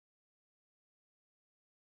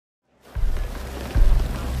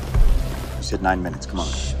said 9 minutes. Come on.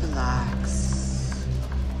 Shh, relax.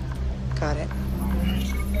 Got it.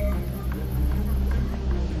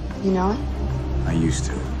 You know it? I used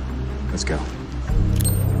to. Let's go.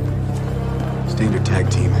 Standard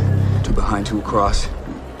tag team. 2 behind, 2 across.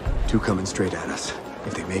 2 coming straight at us.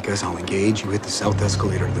 If they make us, I'll engage. You hit the south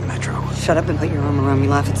escalator to the metro. Shut up and put your arm around me.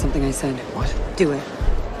 Laugh at something I said. What? Do it.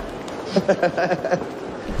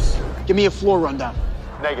 Give me a floor rundown.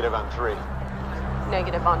 Negative on 3.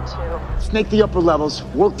 Negative on 2. Snake the upper levels.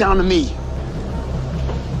 Work down to me.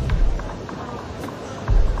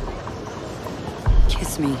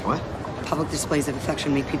 Kiss me. What? Public displays of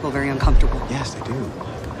affection make people very uncomfortable. Yes, they do.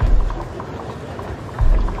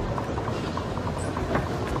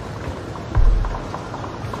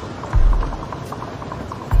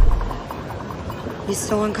 You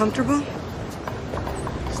still uncomfortable?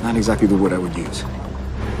 It's not exactly the word I would use.